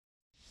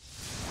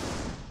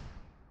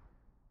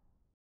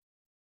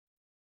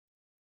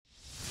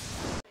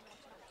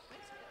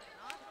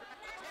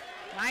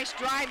nice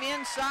drive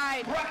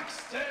inside.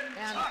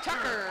 And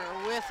Tucker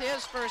with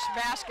his first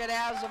basket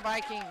as a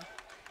Viking.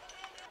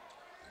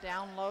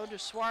 Down low to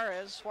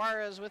Suarez.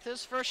 Suarez with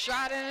his first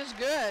shot and is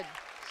good.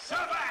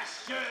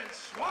 Sebastian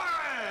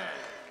Suarez.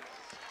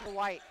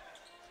 White.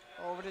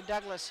 Over to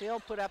Douglas. He'll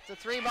put up the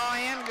three ball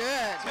and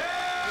good.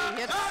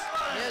 He hits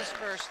his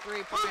first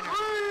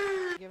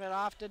three-pointer. Give it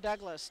off to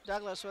Douglas.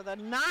 Douglas with a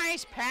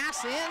nice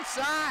pass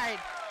inside.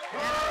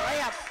 And a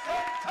layup.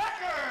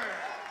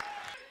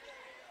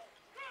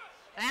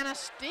 And a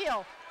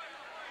steal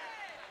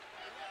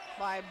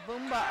by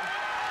Boomba.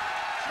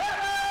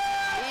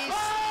 He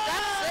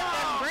steps it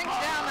and brings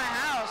down the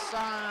house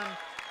on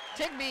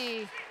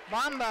Tigby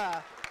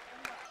Bamba.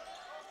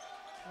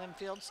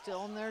 Linfield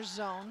still in their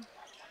zone.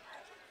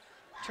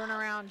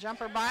 Turnaround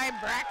jumper by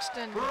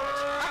Braxton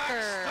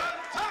Tucker.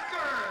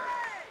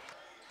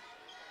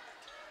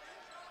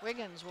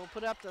 Wiggins will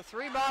put up the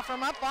three ball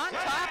from up on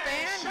top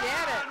and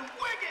get it.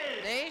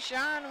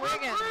 Deshaun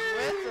Wiggins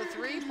with the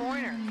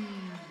three-pointer.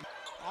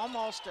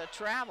 Almost a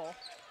travel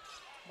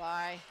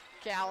by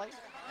Callie.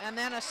 And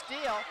then a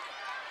steal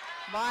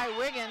by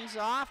Wiggins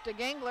off to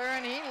Gangler,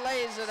 and he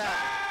lays it up.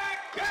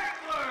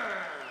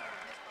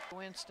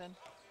 Winston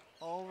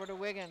over to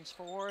Wiggins,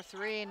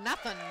 4-3,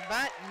 nothing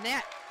but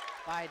net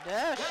by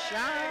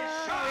Deshaun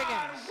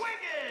Wiggins.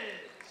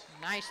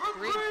 Nice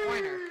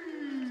three-pointer.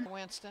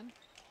 Winston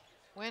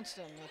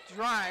the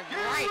drive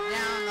right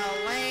down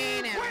the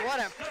lane, and what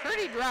a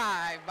pretty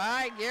drive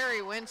by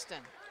Gary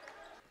Winston.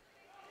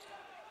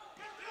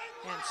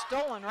 And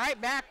stolen right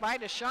back by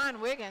Deshaun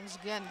Wiggins.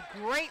 Again,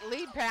 great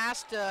lead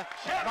pass to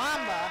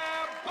Bamba.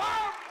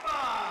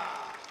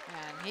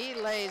 And he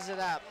lays it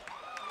up.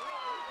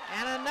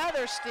 And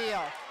another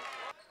steal.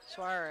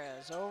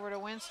 Suarez over to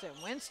Winston.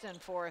 Winston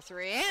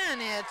 4-3,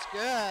 and it's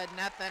good.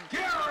 Nothing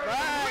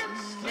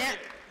but net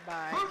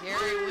by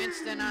Gary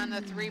Winston on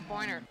the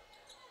three-pointer.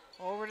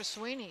 Over to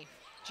Sweeney.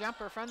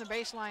 Jumper from the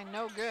baseline,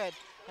 no good.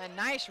 A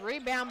nice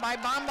rebound by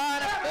Bamba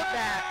and a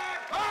putback.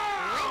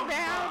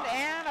 Rebound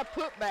and a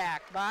putback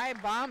by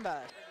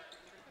Bamba.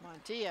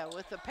 Montilla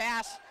with the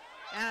pass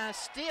and a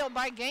steal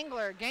by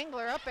Gangler.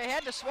 Gangler up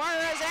ahead to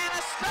Suarez and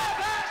a stop.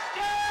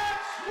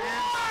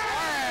 And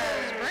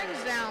Suarez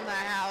brings down the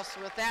house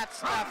with that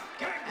stuff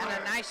and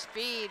a nice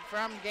feed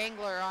from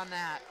Gangler on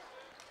that.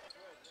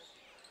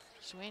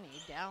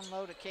 Sweeney down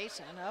low to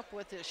Kaysen, up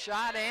with his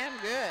shot and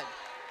good.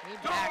 He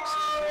backs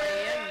his way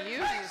in,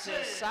 uses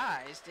his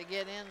size to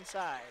get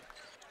inside.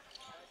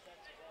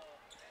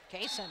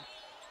 Kaysen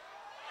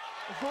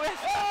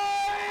with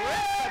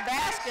the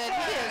basket,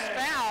 he is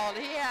fouled.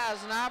 He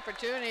has an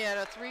opportunity at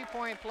a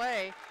three-point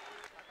play.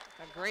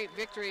 A great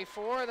victory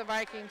for the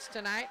Vikings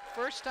tonight.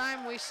 First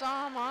time we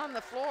saw him on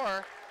the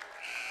floor.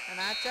 And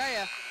I tell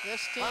you,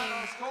 this team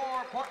Final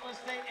score, Portland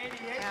State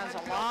 88, has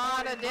a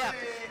lot of depth.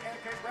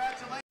 And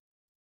congratulations.